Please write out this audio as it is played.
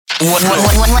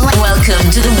Welcome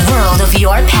to the world of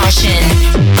your passion.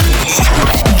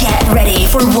 Get ready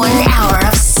for 1 hour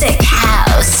of sick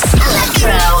house,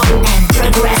 electro, and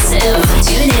progressive.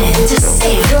 Tune in to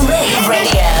Save the Rave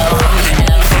Radio.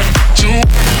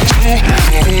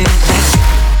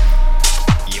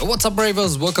 Yo, what's up,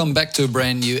 ravers? Welcome back to a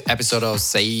brand new episode of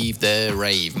Save the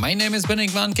Rave. My name is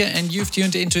Benedikt Warnke, and you've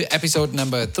tuned into episode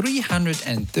number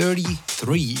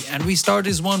 333. And we start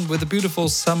this one with a beautiful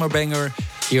summer banger.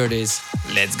 Here it is.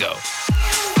 Let's go.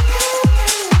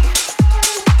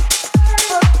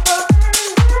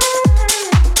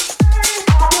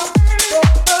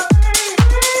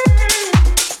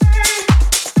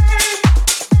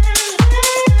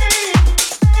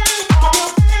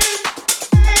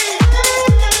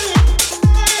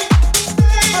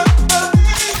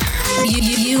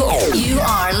 You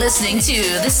are listening to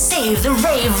the Save the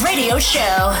Rave Radio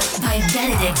Show by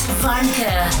Benedikt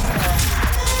Warnke.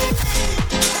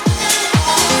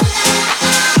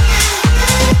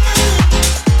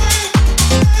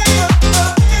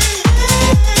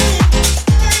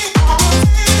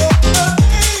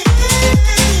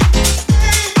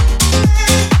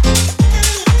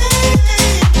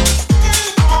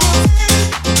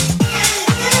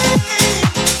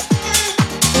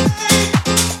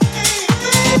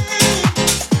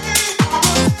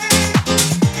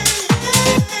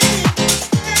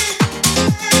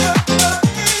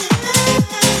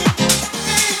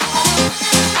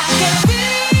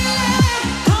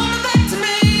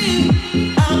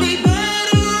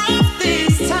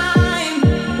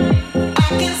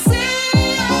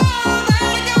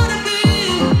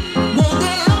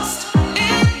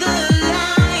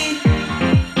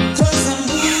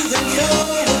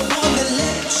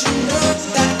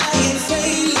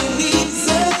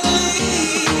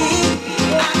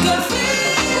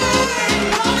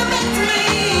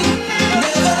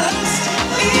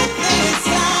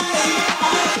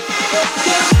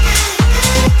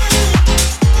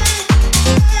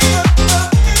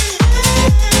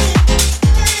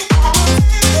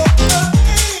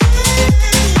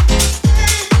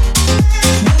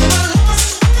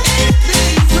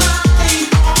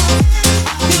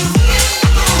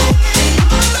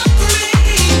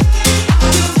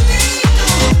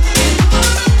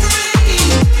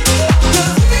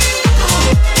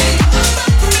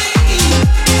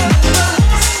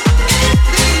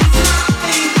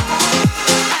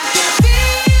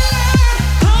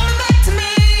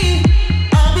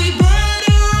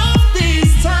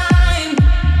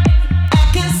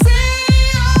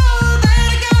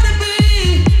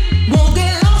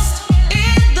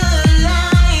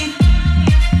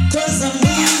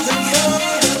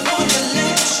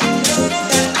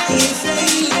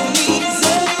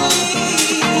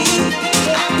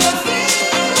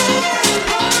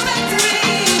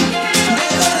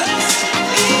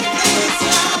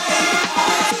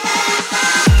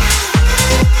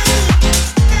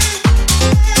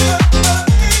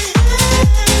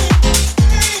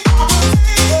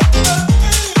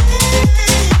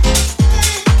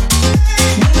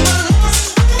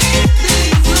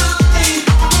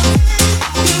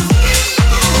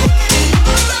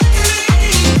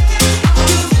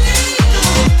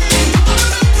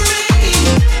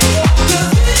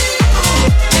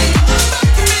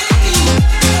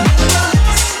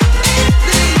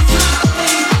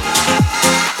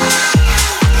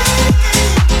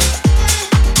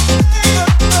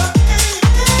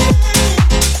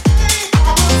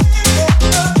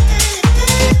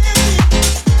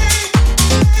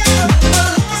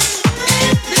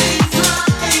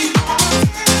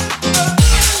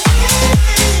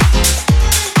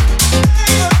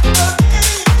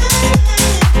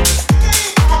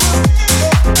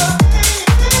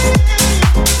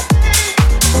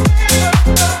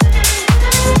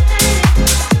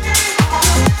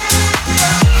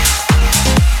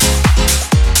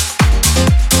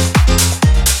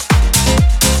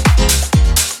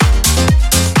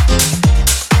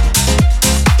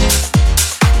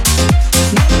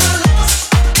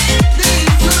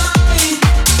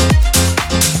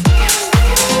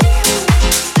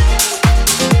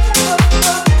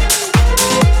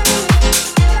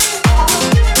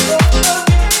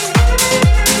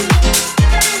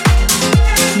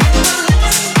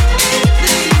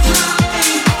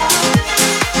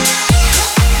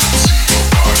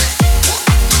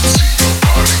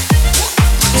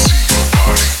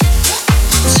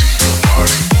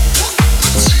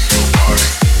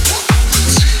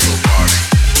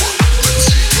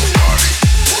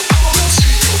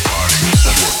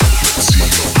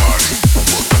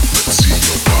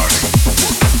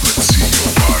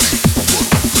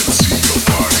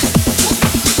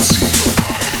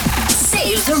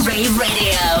 Save the Rave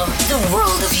Radio, the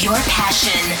world of your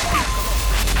passion.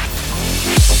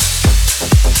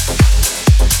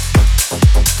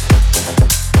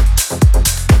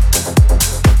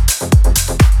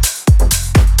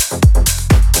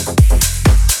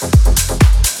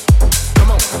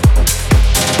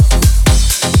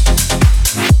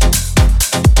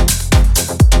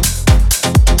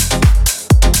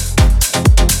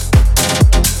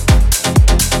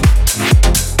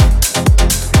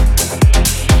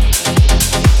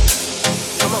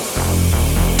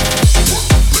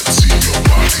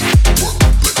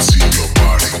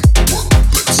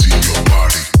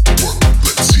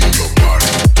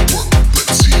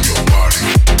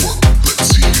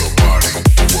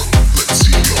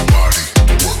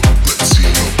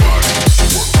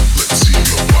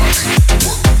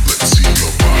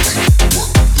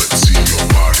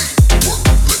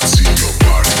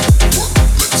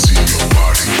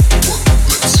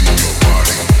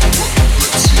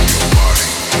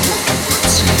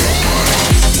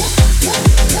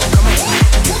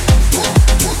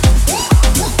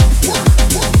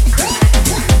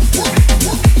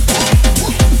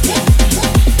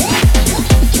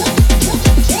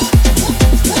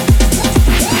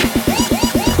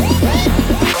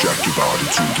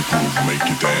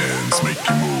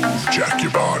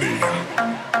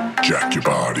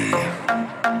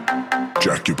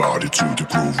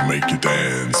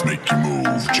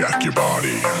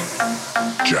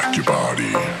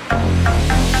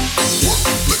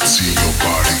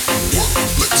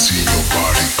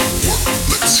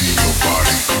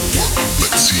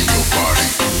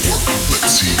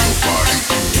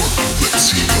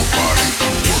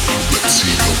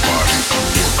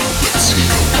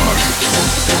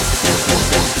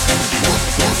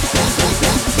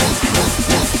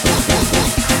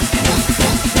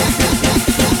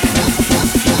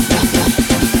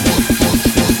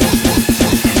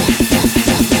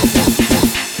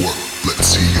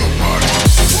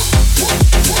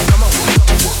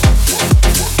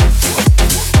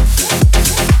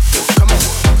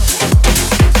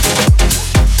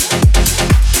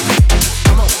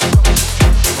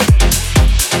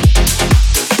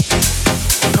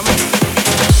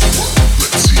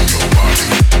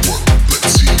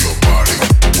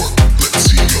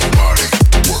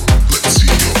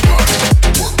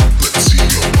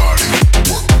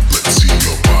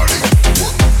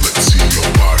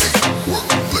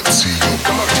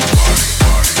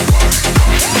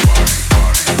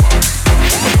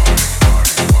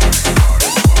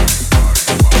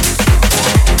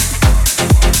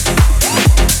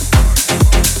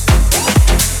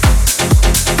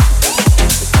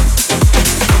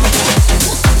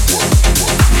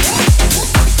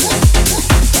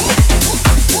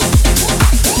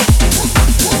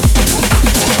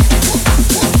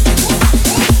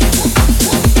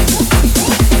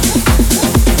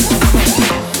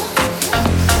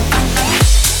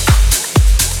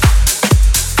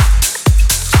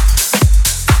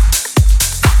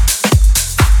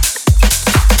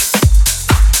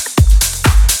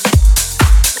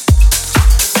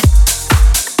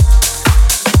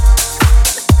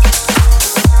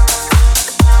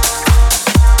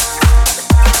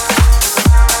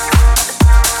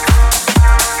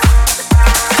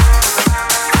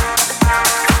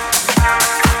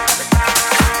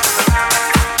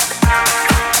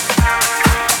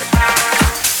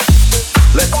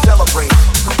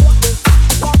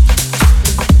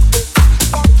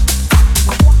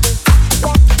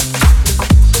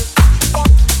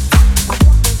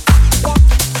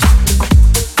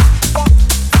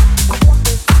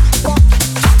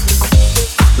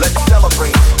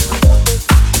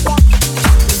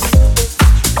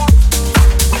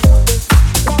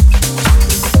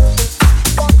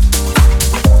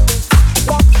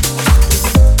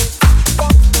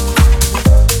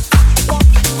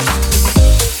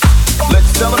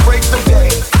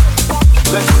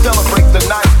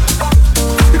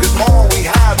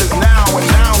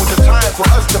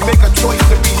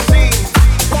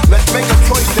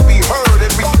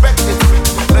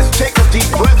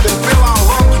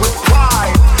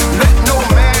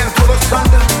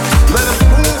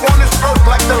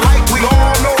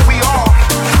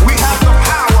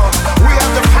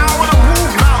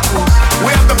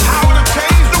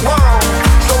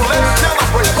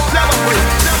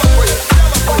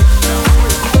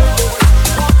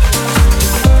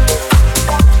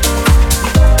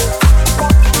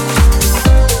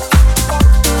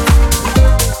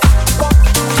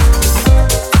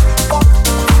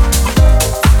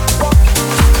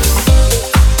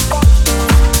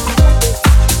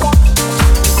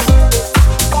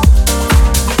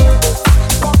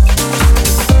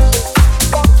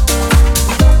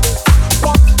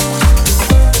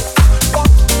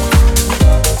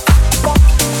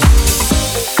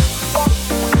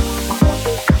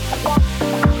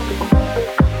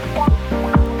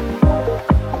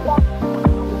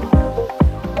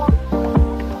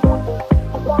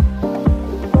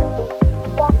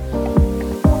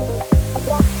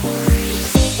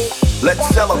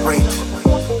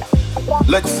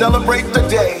 Let's celebrate the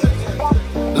day.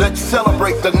 Let's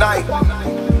celebrate the night.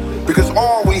 Because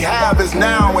all we have is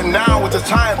now, and now is the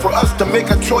time for us to make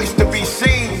a choice to be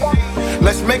seen.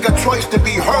 Let's make a choice to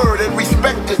be heard and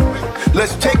respected.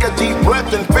 Let's take a deep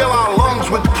breath and fill our lungs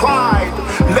with pride.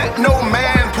 Let no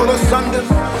man pull us under.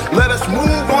 Let us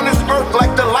move on this earth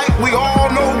like the light we all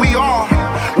know we are.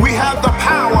 We have the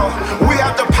power. We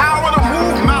have the power to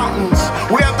move mountains.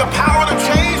 We have the power to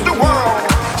change the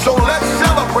world. So let's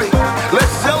celebrate.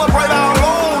 Let's celebrate our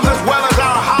lows as well as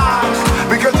our highs.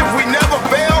 Because if we never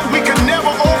fail, we can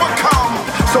never overcome.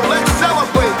 So let's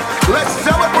celebrate. Let's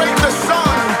celebrate the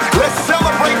sun. Let's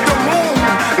celebrate the moon.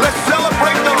 Let's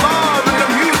celebrate the love and the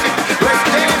music. Let's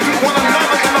dance with one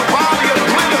another in a body of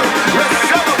glitter. Let's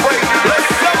celebrate. Let's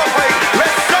celebrate.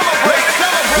 Let's celebrate.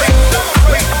 Celebrate.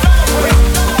 Celebrate.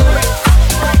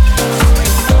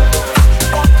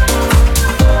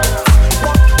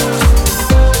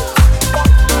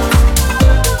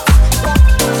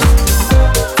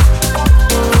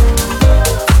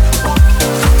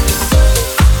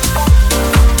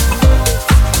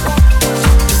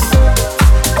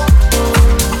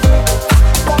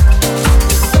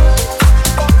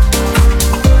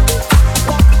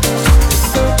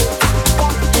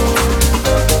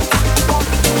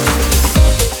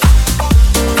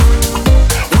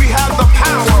 We have the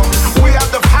power. We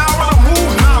have the power to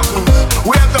move mountains.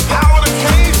 We have the power to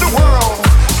change the world.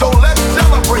 So let's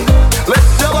celebrate. Let's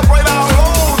celebrate our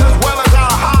lows as well as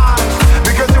our highs.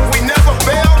 Because if we never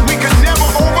fail, we can never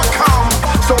overcome.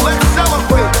 So let's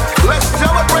celebrate. Let's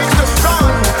celebrate the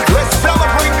sun. Let's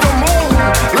celebrate the moon.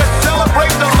 Let's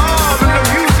celebrate the love and the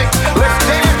music. Let's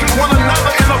dance with one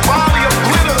another in a body of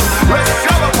glitter. Let's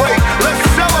celebrate. Let's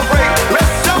celebrate.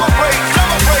 Let's celebrate.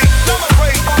 Celebrate. Celebrate.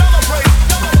 Celebrate.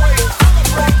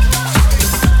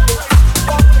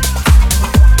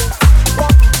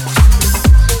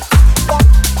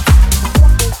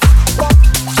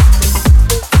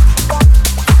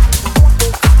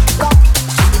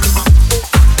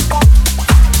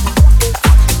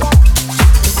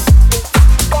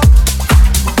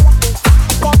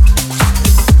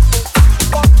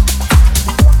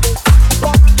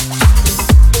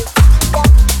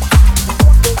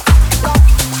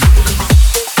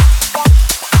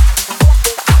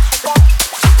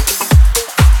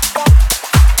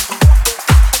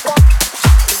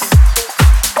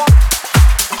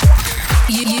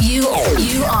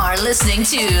 You are listening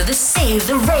to the Save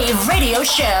the Rave radio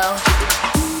show.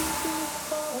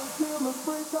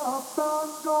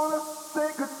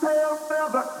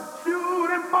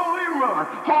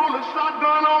 Hold a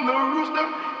shotgun on the rooster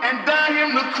and dare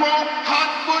him to crow.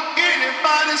 Hot foot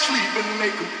anybody sleeping,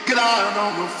 make him get out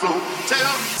on the floor. Tell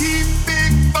him keep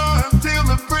big fun till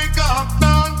the break of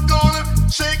dawn. Gonna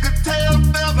shake a tail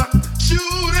feather,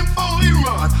 shoot him before he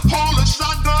run. Hold a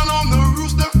shotgun on the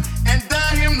rooster and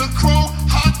dare him to crow.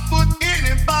 Hot foot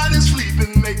anybody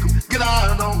sleeping, make him get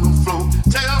out on the floor.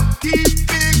 Tell him keep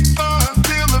big fun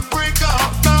till the break of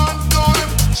dawn. Gonna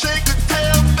shake a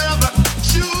tail feather,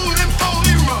 shoot him before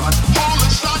he run. Hold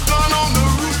a shotgun on the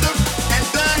rooster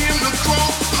and dare him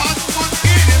to crow. Hot foot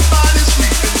anybody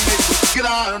sleeping, make him get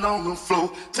out on the floor.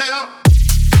 Tell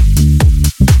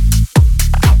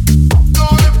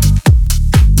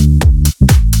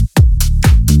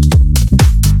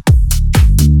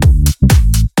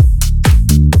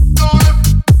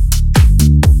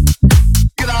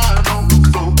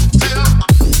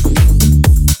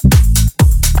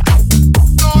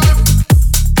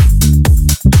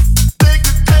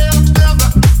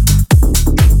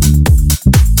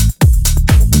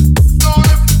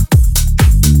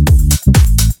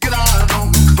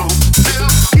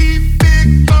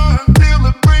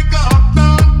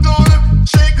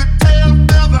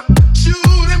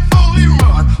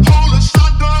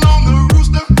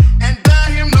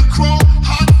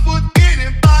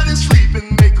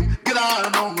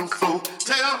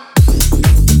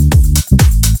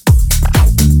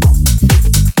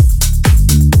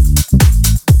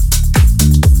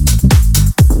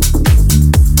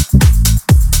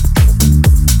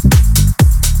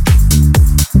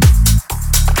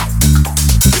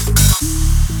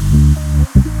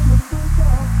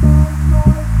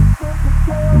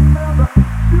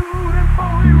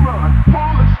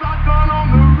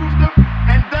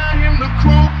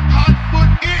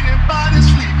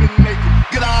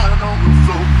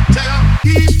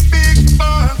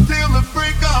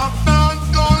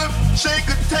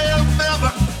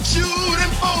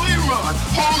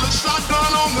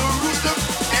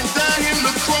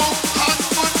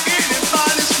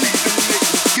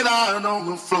lying on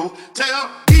the floor. Tell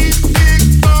each big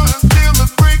fun till the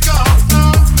break of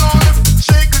dawn. Gonna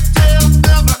shake a tail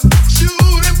feather, shoot.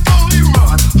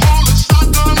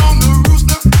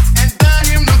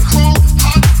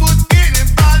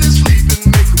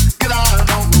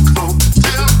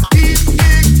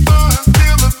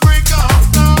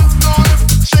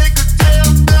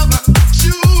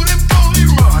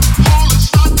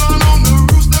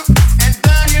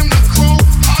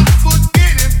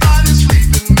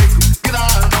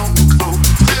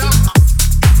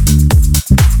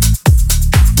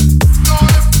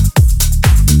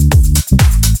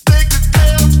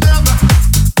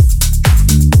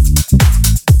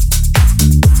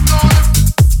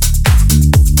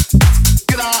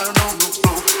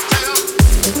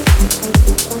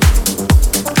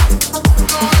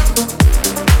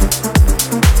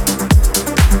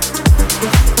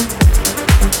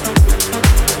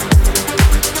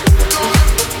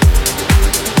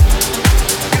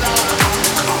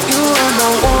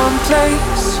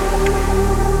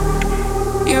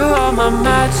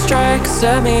 strike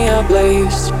set me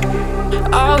ablaze.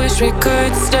 I wish we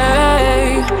could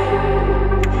stay,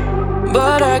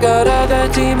 but I got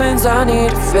other demons I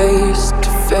need to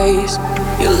face.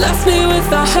 You left me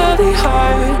with a heavy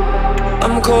heart.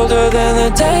 I'm colder than the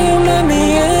day you met me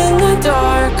in the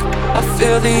dark. I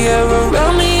feel the air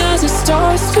around me as it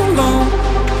starts to move.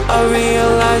 I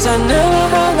realize I never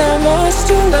had that much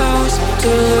to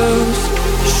lose.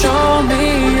 Show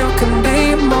me you can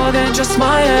be more than just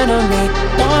my enemy.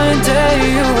 One day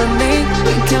you and me,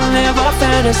 we can live our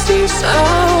fantasies. I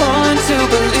want to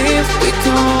believe we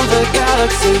can rule the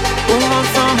galaxy. Move on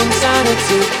from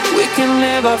insanity, we can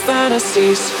live our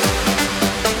fantasies.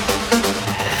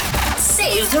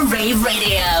 Save the Rave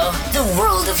Radio, the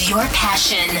world of your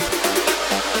passion.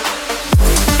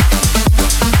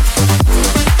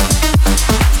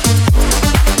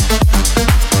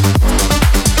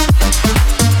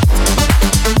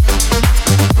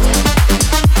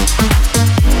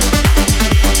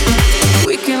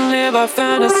 Our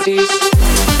fantasies.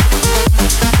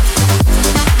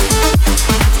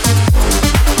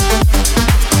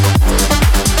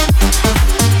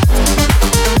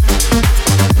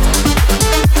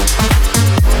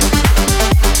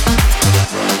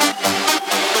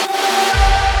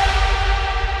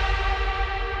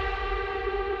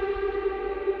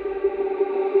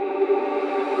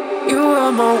 You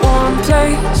are my warm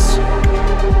place.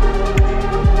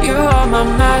 You are my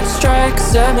mad strike,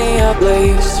 set me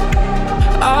ablaze.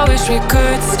 I wish we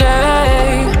could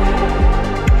stay,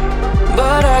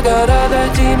 but I got other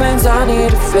demons I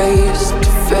need to face.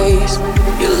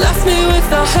 You left me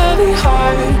with a heavy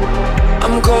heart.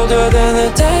 I'm colder than the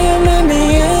day you met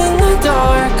me in the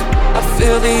dark. I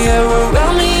feel the air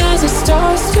around me as it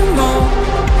starts to move.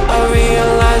 I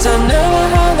realize I never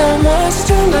had that much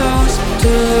to lose.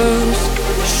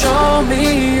 Show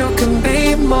me you can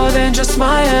be more than just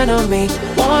my enemy.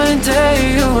 One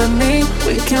day you and me,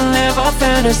 we can live our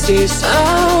fantasies.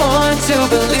 I want to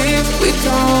believe we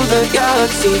can rule the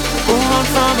galaxy. Move on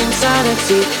from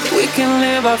insanity, we can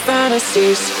live our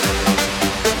fantasies.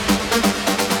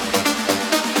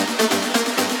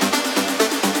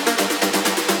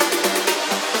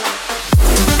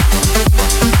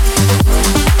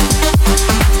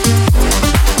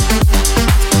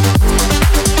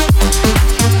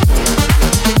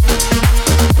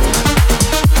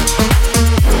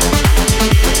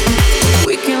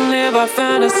 Our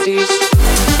fantasies.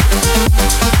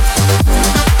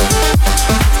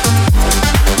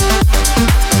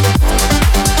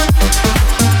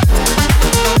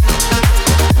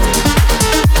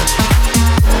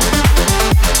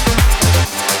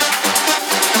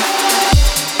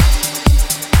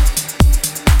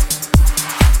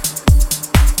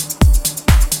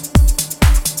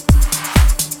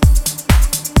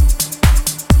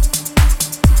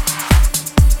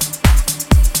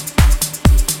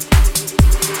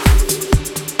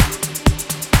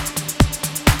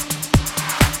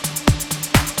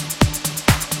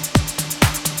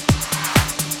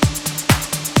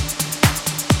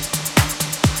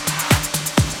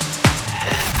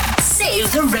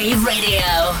 The Rave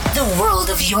Radio, the world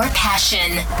of your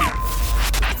passion.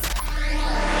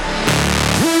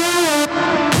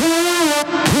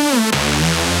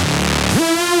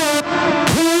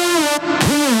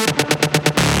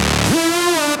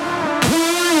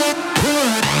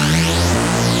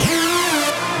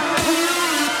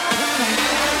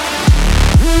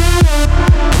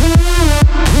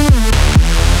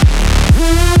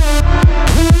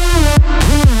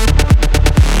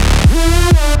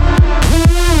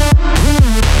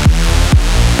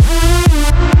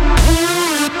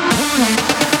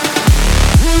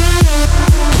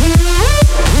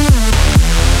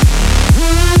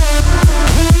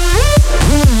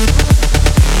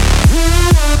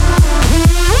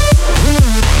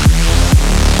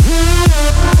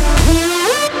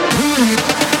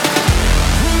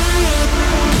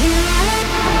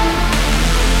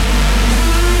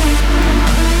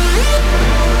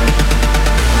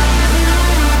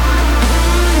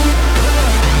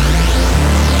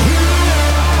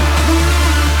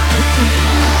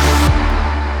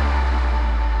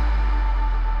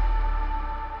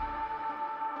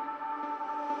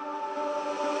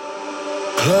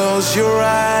 Close your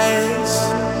eyes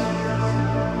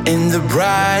in the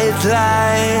bright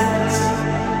lights.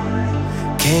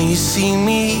 Can you see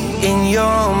me in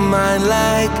your mind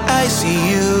like I see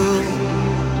you?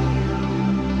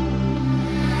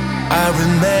 I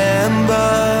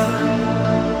remember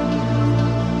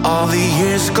all the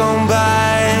years gone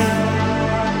by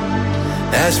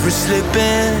as we're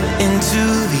slipping into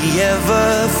the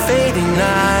ever-fading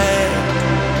night.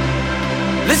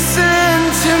 Listen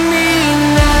to me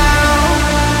now.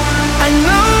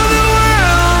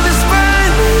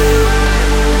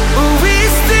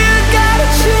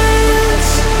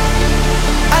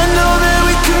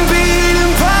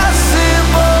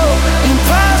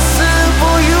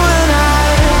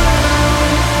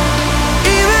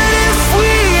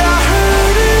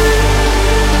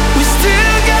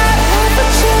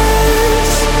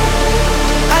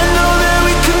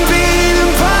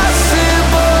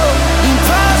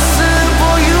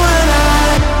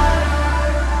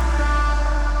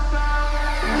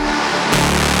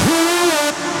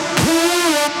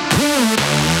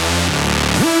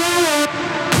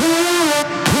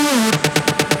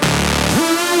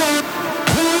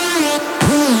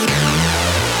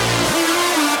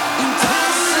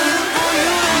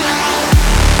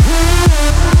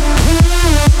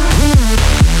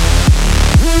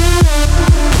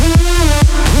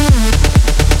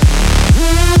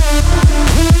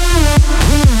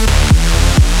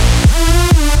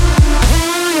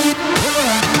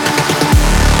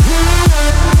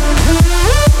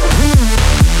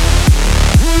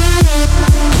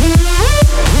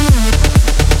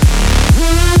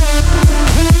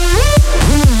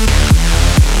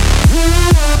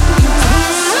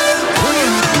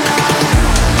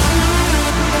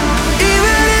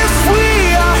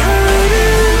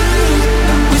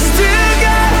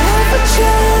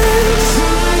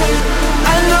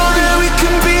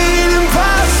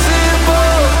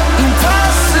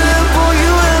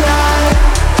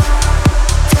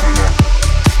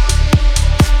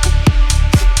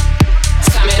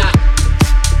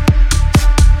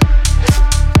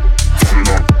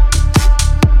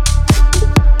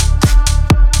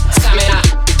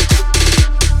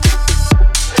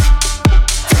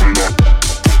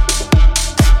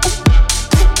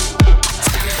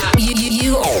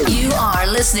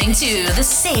 into the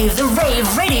Save the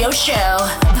Rave radio show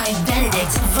by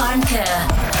Benedict Vanke.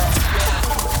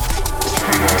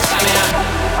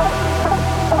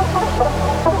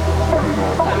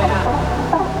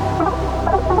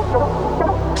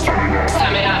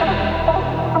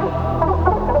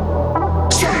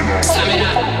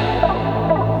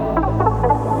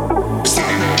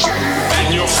 In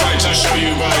your fight I show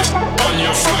you right, on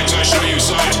your fight I show you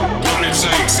sight. What it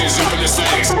takes is open the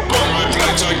stakes. On my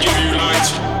plate I give you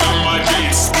light, on my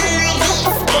beats,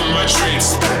 on my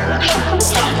treats.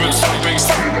 Stomping, stomping,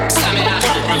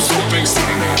 stomping, stomping,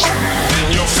 stomping.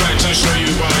 In your fight I show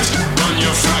you right, on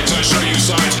your fight I show you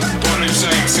sight. What it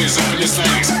takes is open the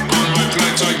stakes. On my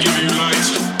plate I give you light,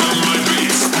 on my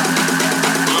beats,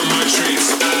 on my treats.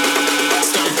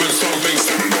 Stomping, stomping,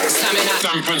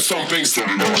 stomping, stomping,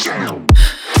 stomping.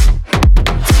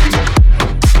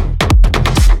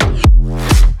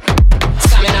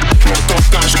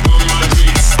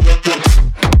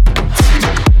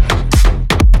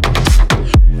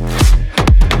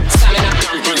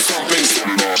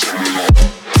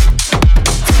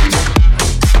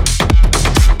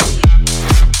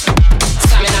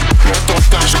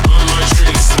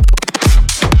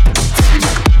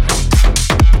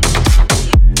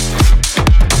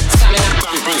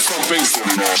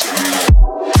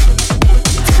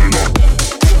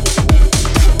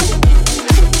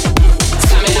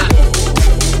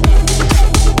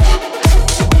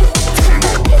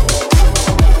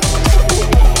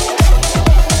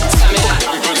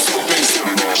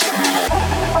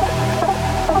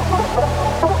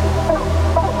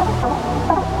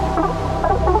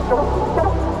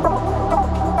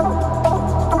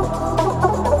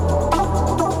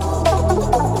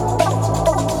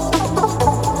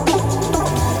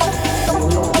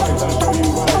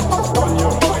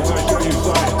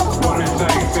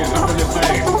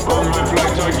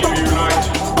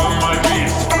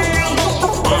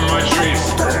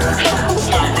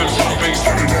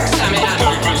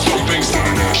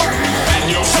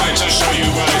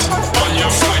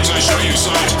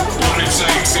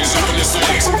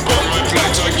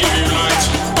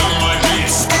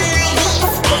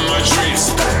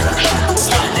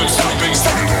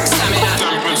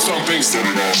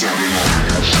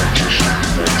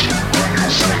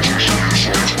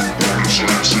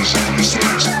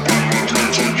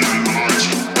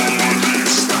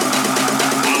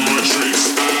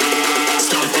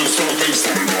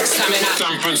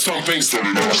 Stomping, stomping, stomping. Stomping, stomping,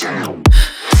 stomping.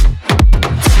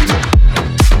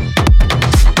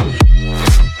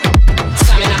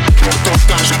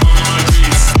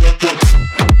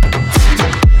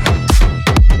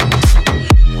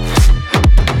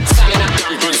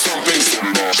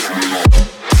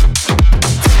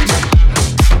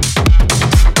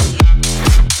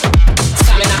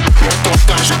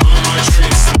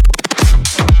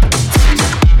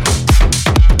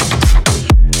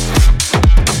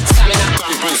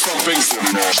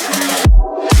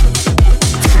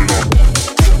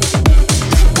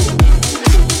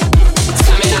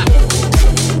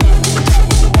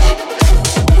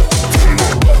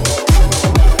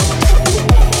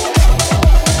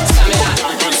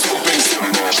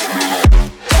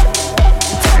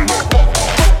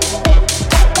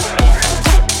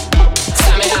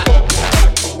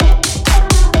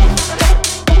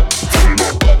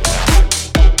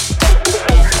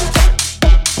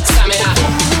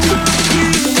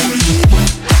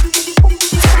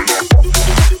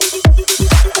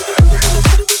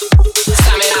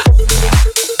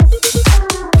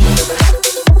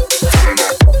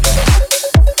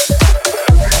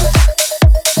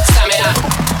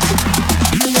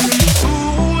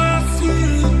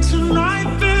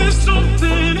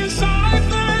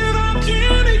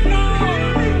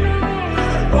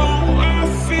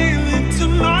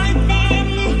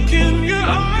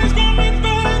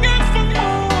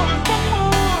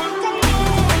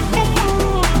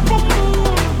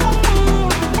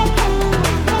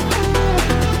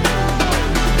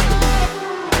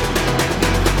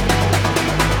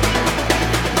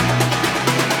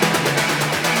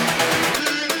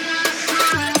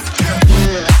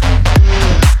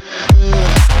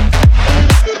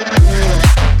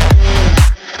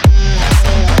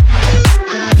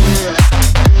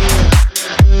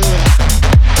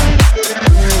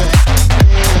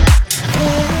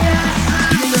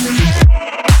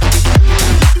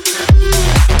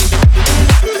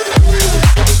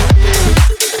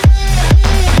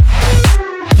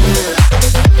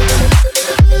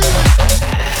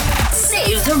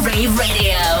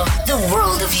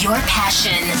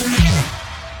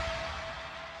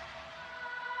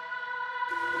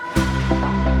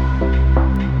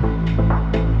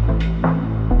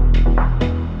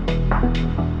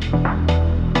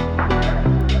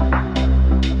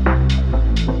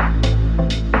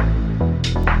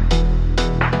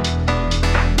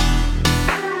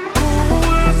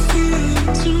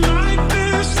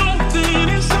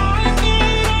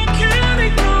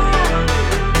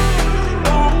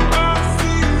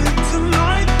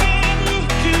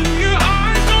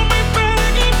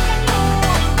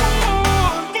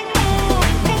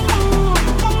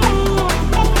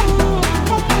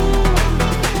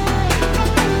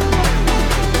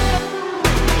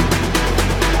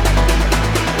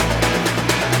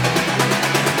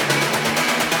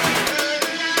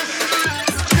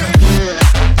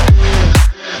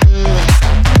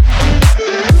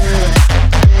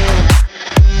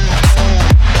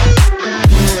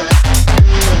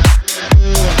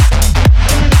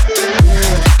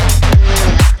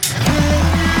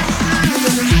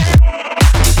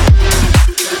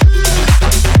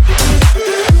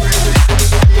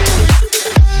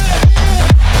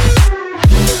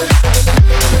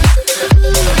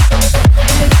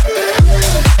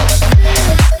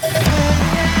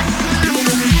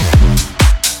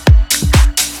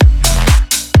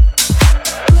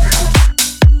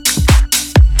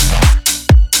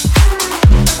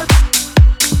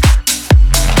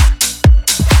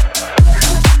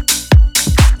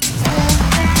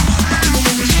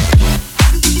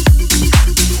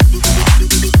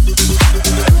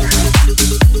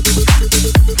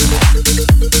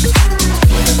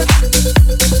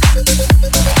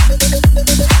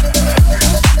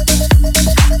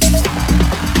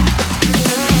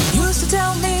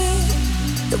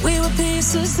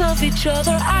 of each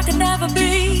other, I could never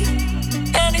be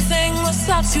anything that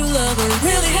stops you, lover.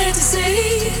 Really hate to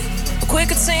see how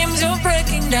quick it seems you're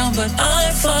breaking down, but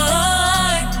I'm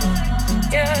fine.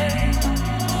 Yeah.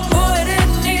 Boy, I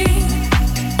didn't need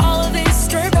all of these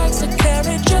stray bags to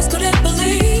carry. Just couldn't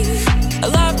believe a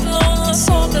life alone was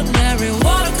ordinary.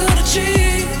 What I could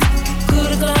achieve,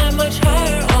 could have climbed much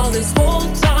higher all this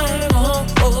whole time. Oh,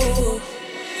 oh.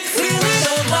 Feeling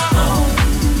on my own,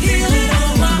 healing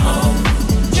on my own,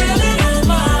 feeling on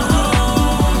my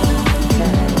own,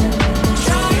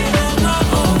 trying on my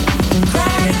own,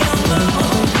 crying on my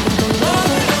own,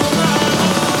 loving on my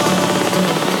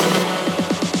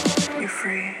own. You're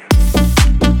free.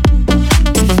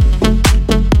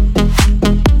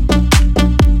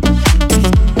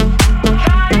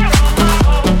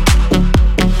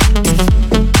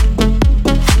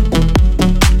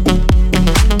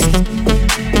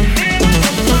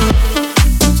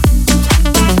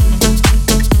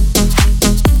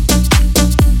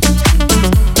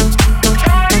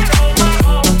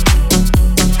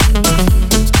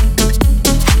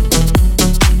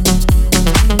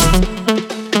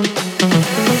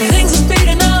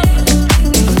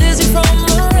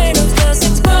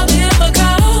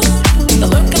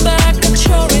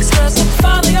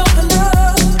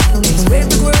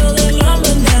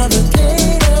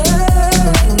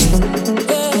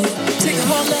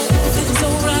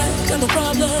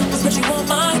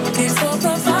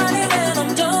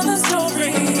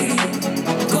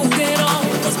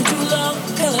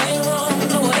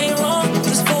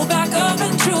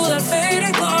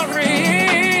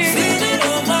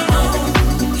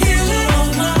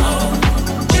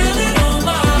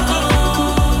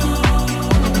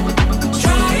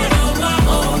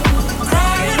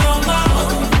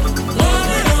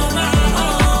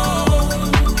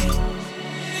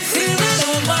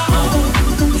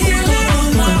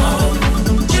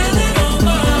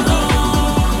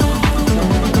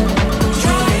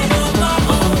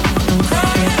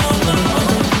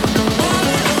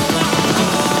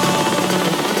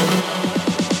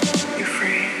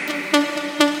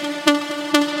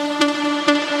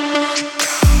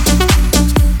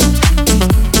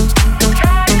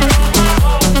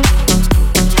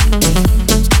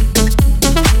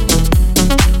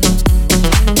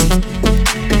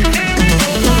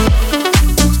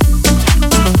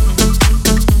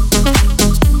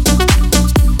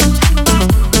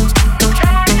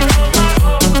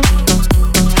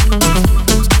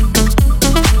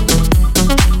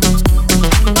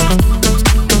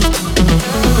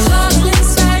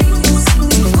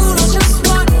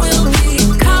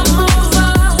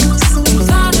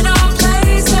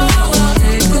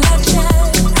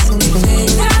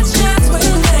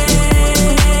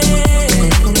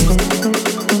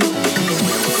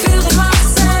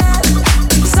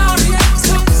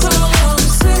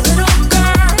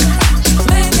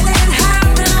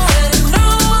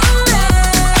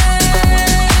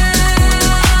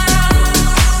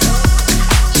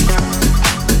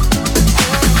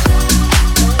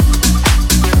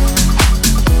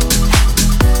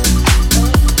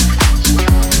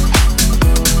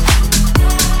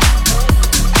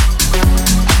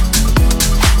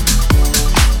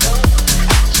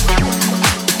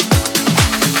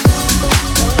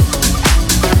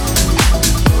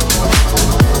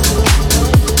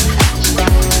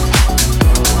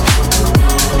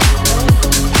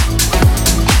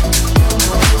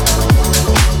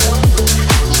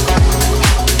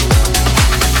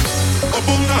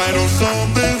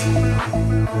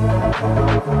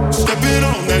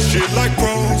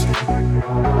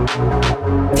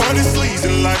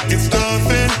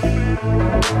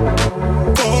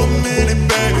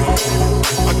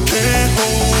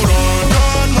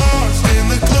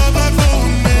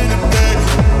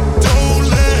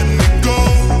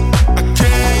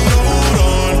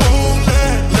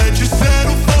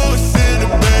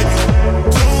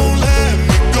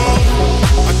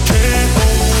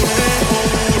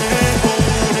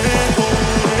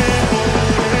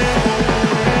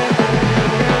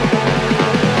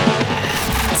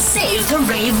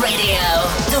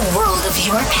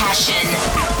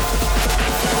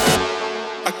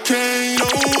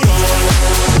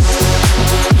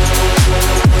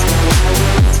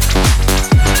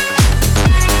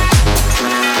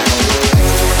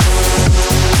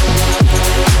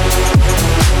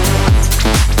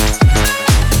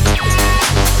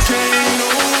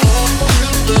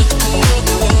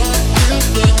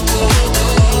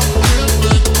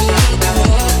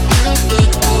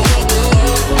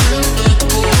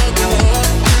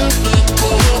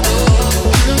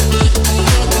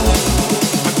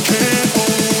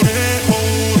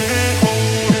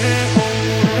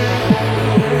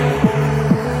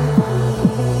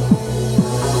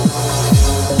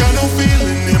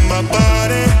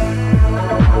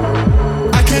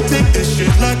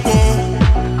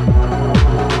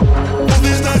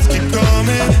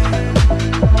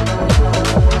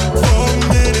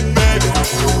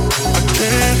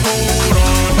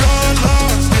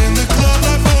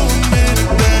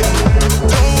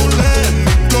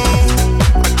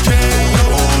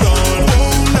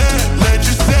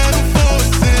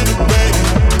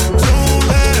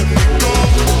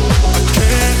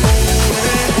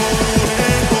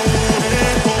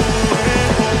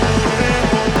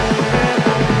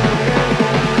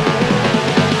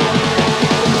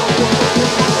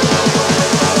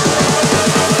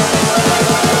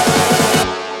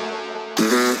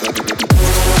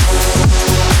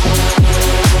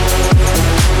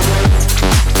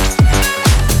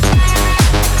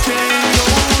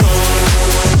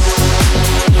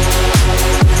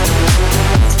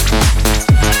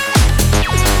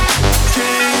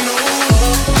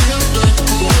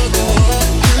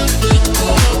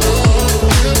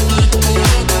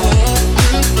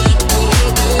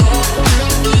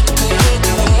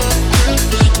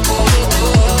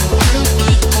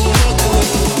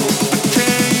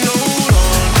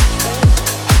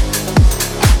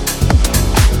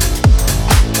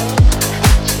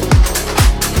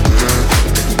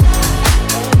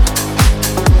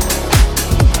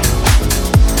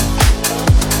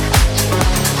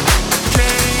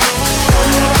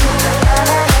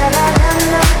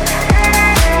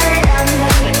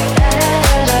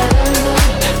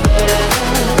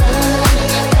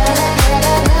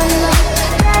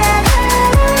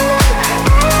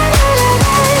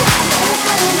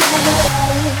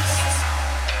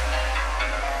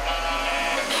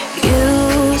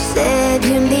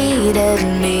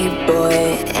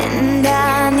 boy, and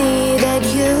I needed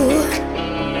you.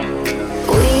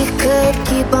 We could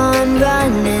keep on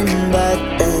running, but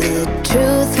the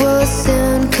truth will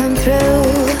soon come through.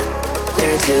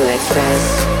 Learn to express,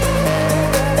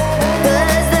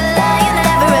 'cause the lion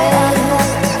never rests.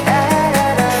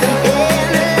 Yeah,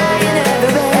 the lion never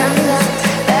rests.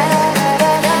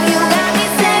 You got me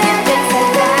singing things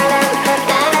like da da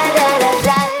da da da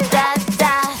da da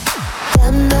da.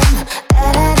 Dum dum da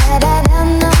da da da dum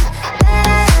dum da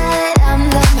da dum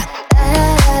dum da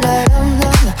da dum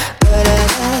dum da da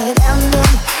dum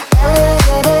dum da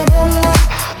da dum dum.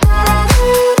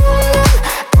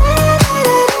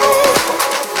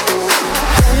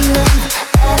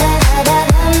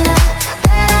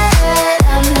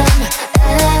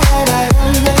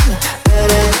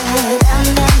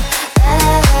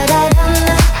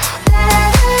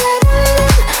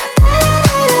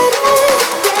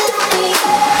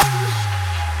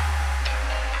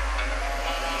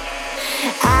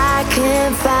 I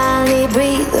can finally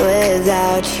breathe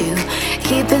without you,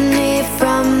 keeping me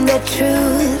from the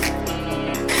truth.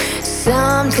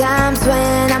 Sometimes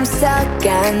when I'm stuck,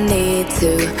 I need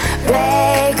to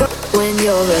break. When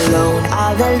you're alone,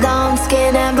 all alone,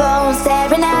 skin and bones,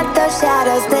 staring at those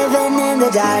shadows, living in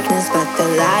the darkness, but the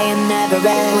lion never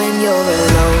rests. When you're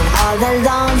alone, all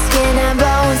alone, skin and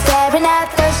bones, staring at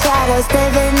those shadows,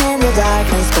 living in the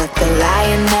darkness, but the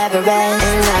lion never rests.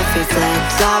 And life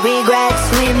reflects our regrets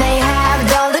we may have.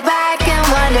 Don't look back and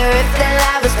wonder if the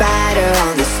light was brighter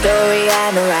on the story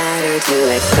I'm a writer to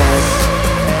express.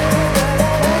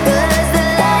 'Cause the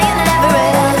lion never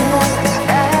rests.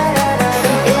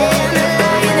 Yeah, the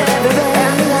lion never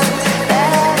rests.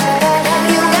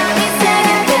 You got me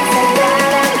singing things like da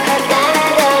da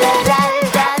da da da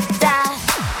da da.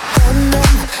 Dum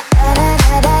dum da da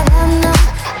da dum dum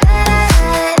da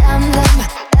da dum dum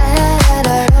da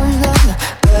da dum dum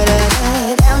da da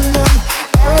dum dum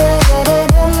da da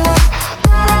dum dum.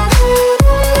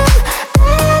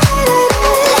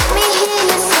 Let me hear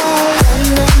you say dum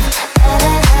dum da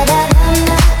da da dum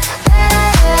dum da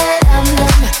dum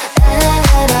dum da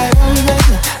da dum dum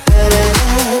da da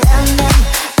dum dum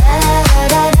da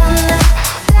da dum dum.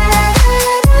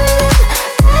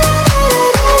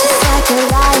 Just like a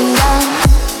lion.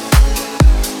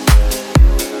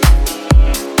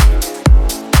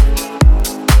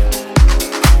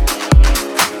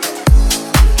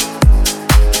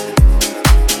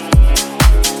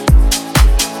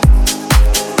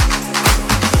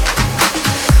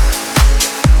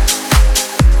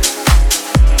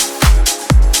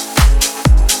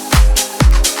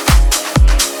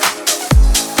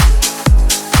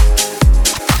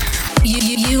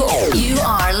 You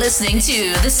are listening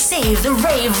to the Save the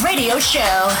Rave radio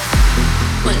show.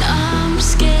 When I'm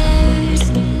scared,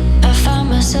 I find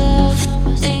myself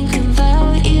thinking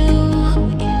about you.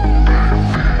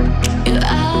 You're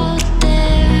out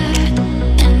there,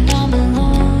 and I'm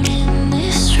alone in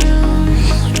this room.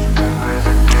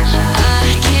 I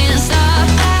can't stop,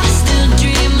 I still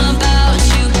dream about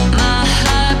you. My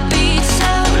heart beats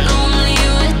so lonely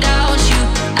without you.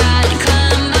 I'd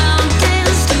climb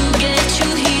mountains to get you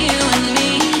here with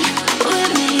me.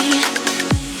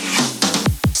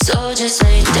 So just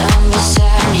lay down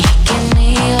beside me, give me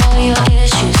all your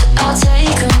issues. I'll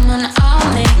take them and I'll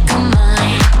make them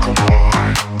mine.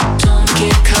 Don't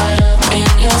get caught up in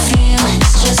your feelings,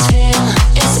 just feel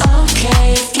it's okay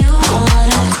if you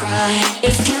wanna cry.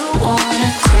 If you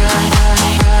wanna cry,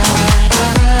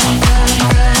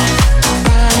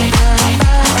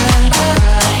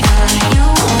 you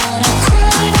wanna cry.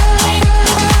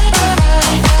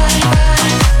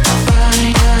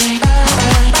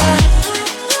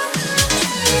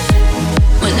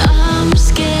 When I'm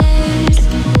scared,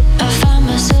 I find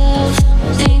myself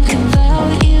thinking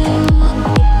about you.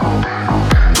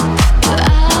 You're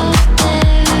out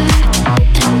there,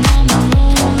 and I'm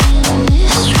alone in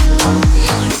this room.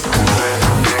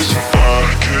 I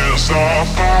can't stop,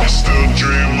 I still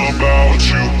dream about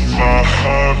you. My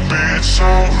heart beats so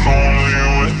lonely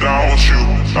without you.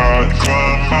 I'd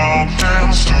climb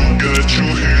mountains to get you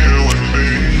here with me.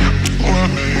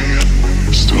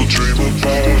 Still dream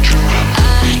about you.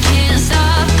 I can't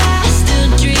stop, I still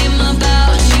dream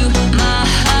about you. My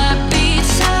heart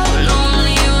beats so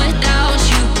lonely without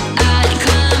you. I'd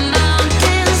climb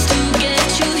mountains to get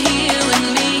you here with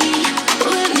me.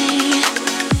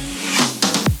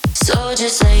 So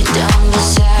just lay down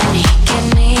beside me, give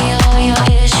me all your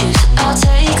issues. I'll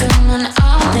take them and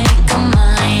I'll make them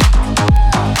mine.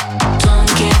 Don't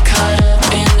get caught up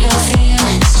in your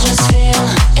feelings, just feel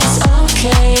it's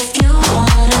okay if you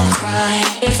wanna cry.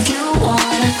 If you want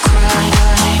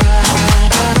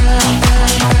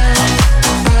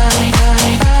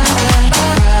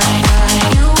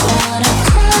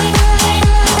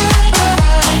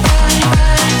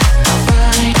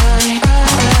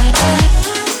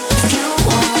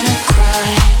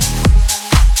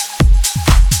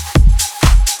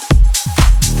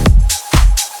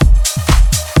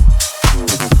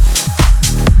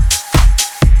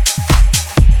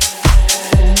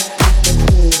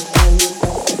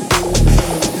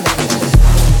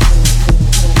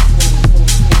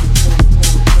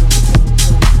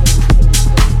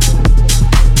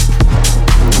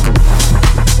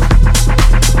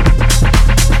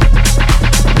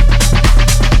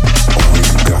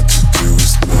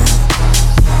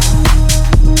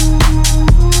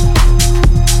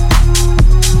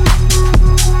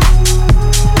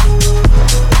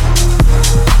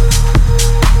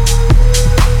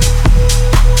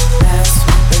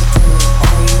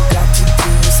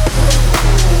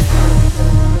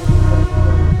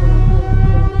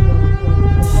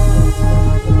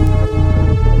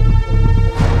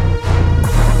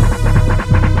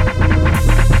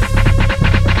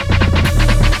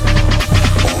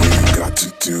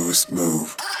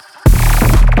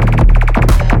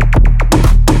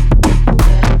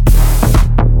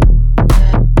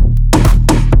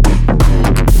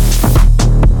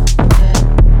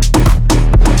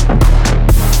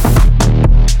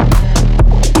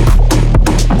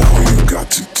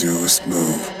do is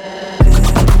move.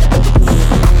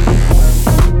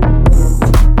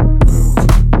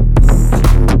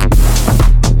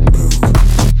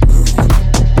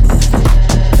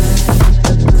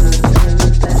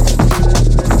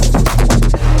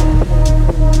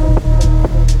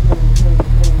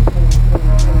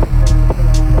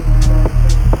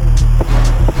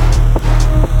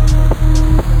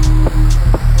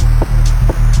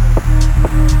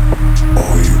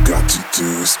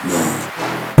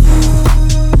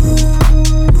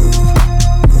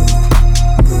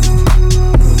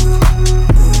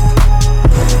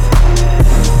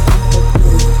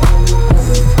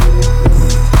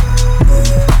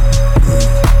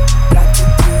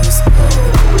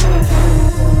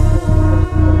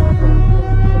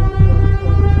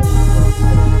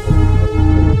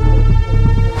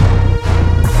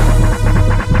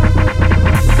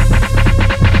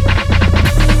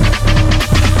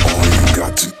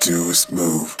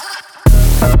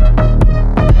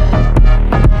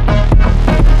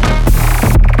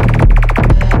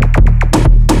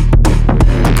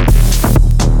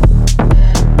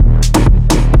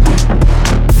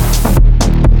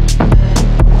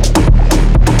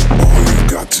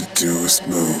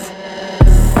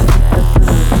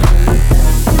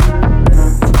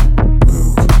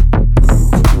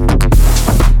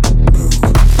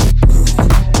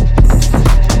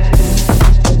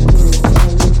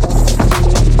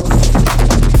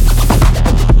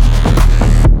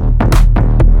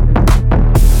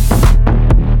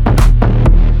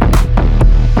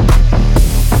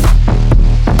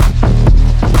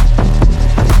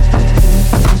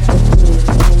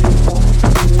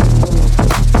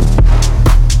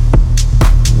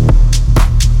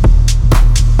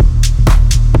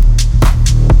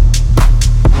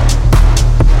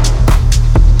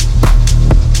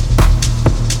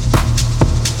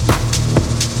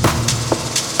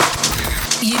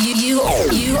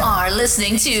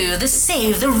 Listening to the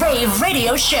Save the Rave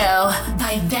radio show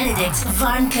by Benedict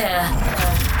Varnke.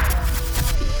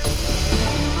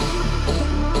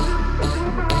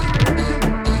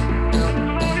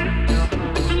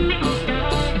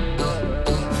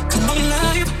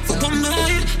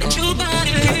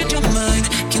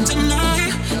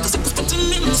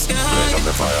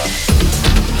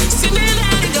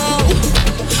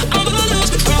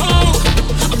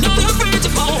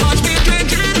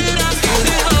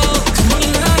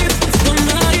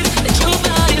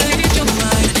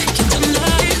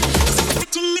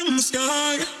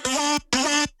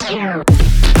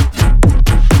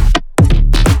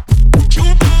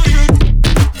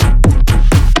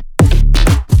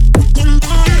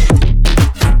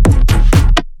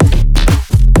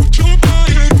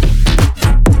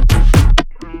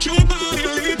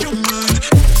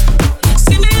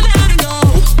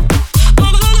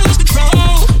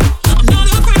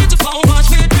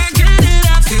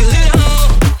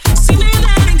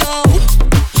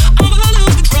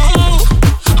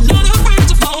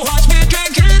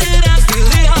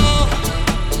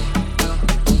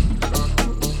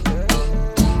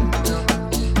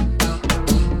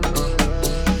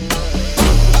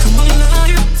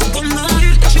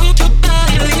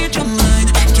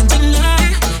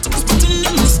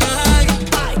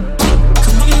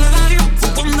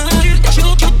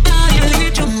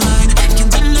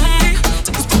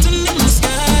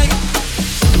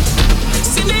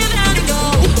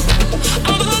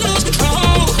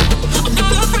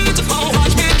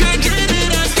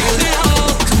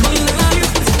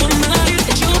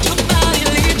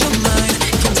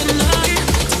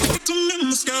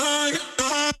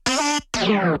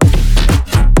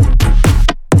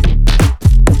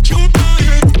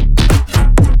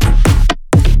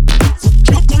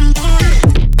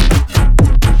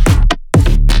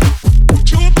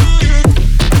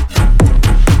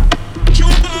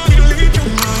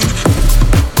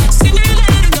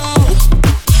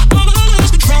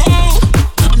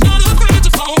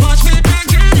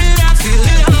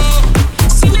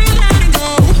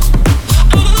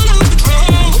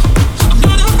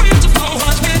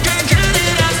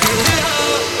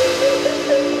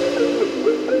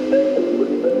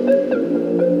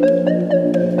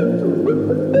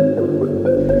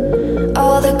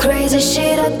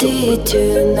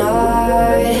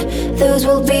 Tonight, those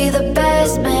will be the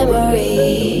best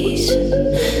memories.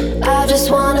 I just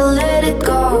wanna let it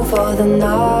go for the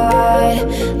night.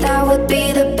 That would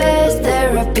be the best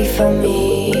therapy for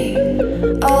me.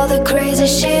 All the crazy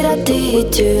shit I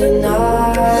did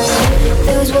tonight,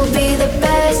 those will be the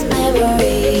best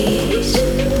memories.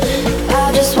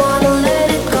 I just wanna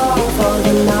let it go for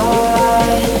the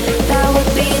night. That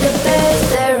would be the best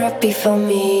therapy for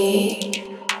me.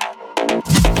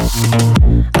 Please don't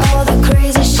stop.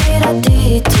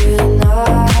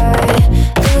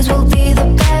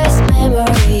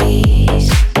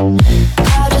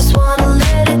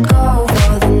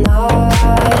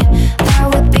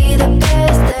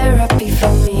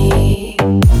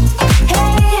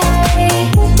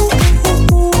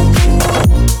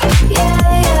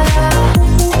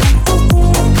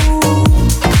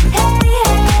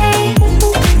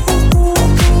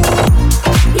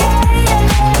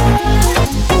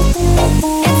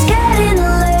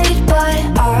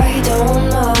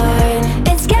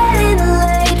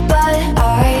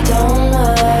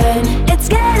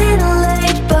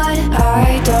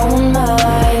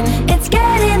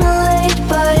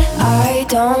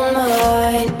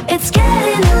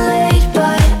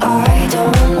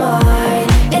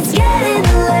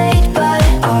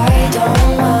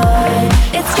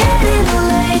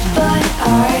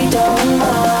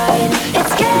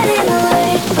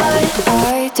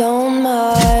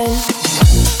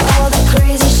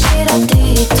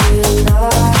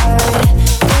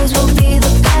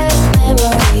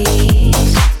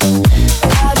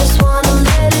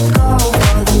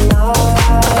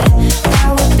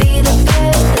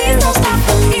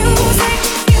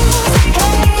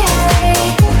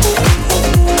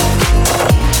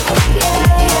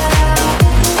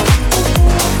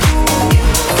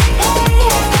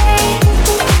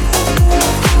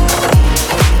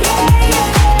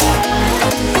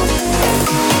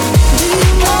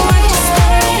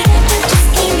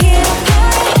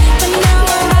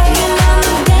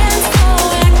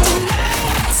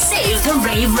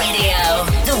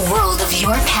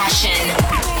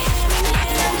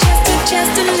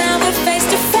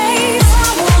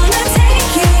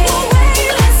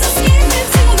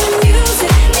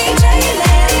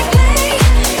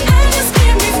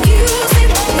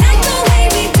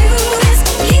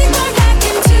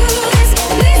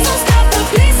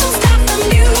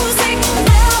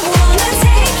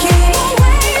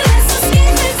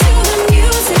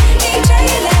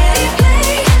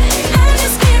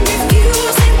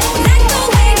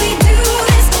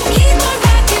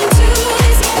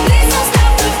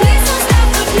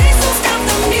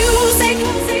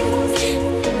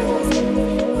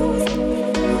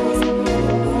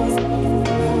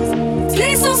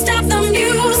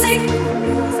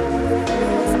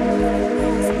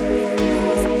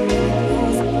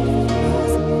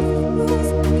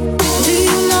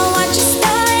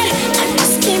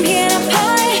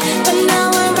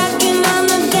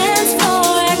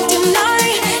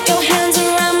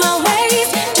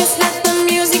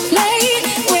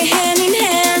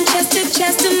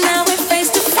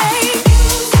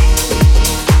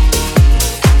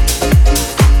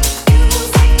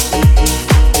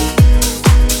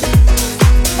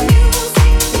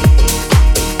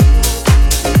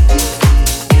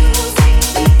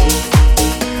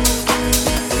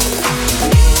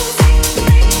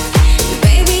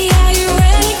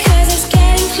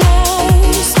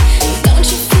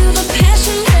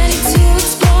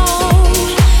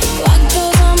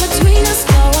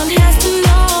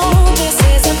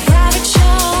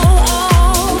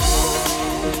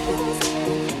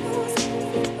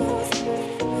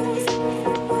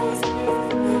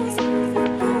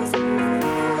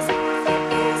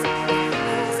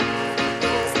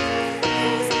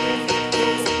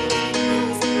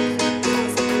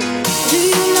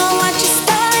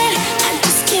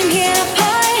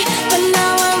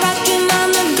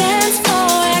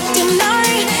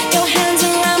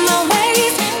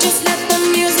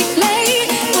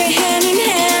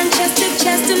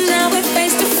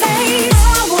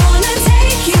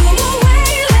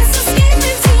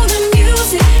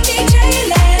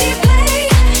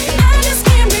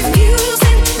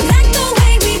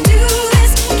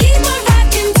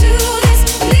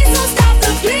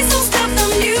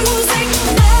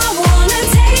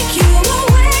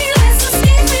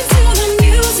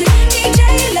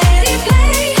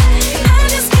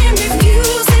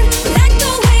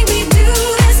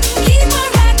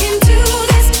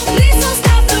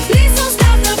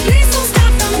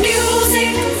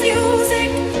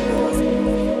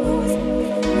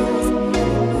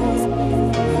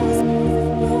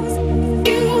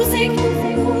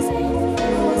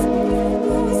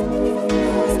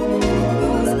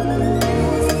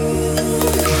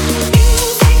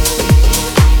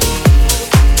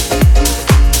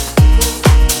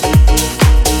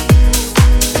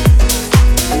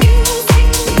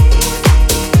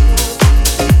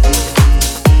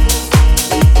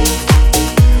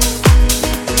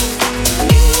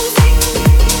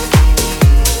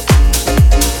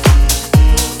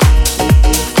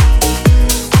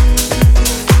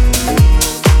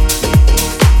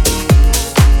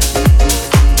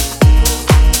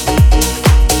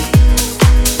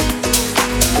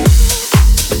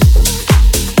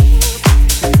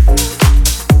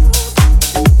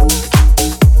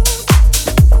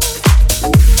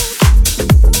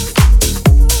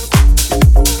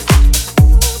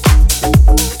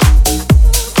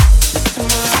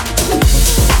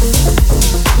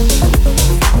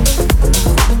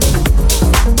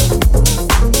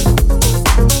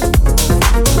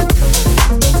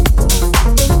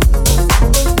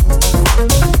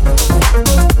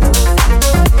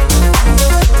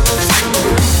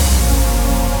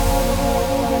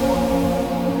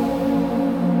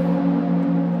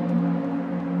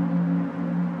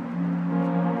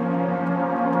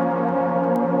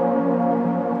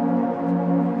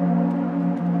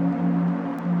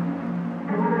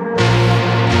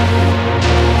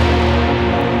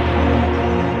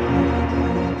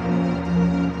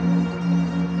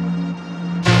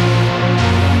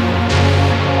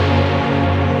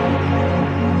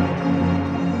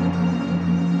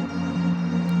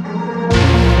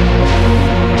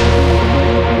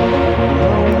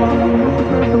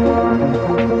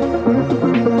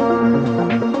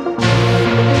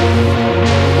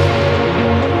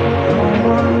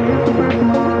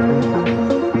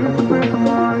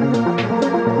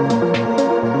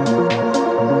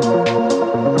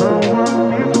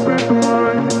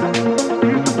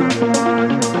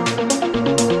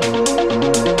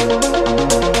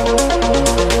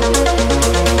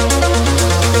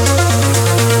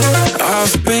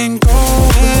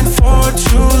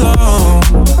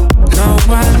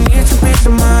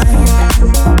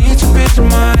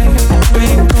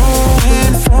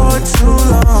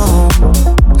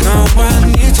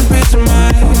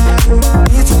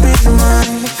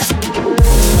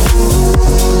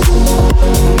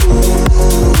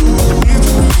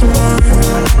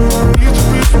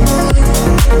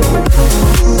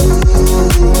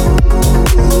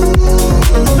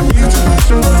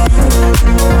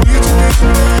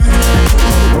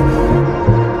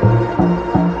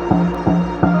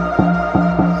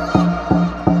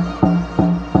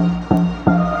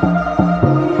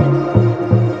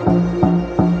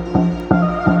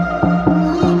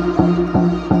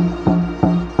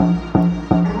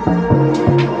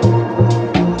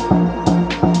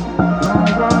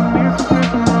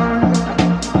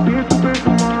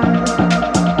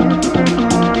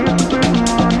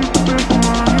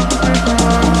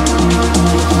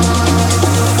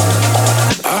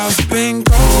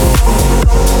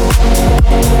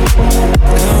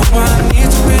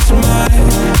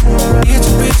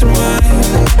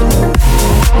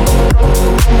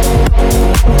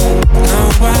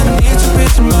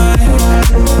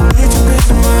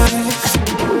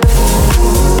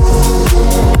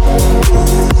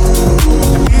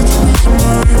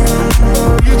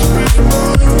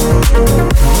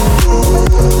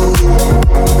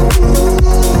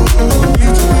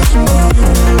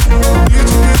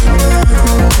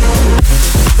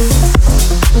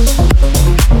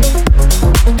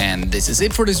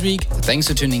 That's it for this week. Thanks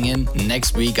for tuning in.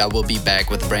 Next week I will be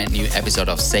back with a brand new episode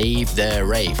of Save the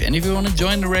Rave. And if you want to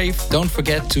join the rave, don't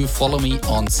forget to follow me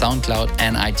on SoundCloud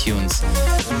and iTunes.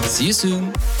 See you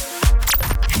soon.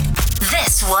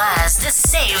 This was the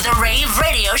Save the Rave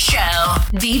radio show.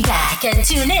 Be back and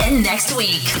tune in next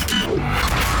week.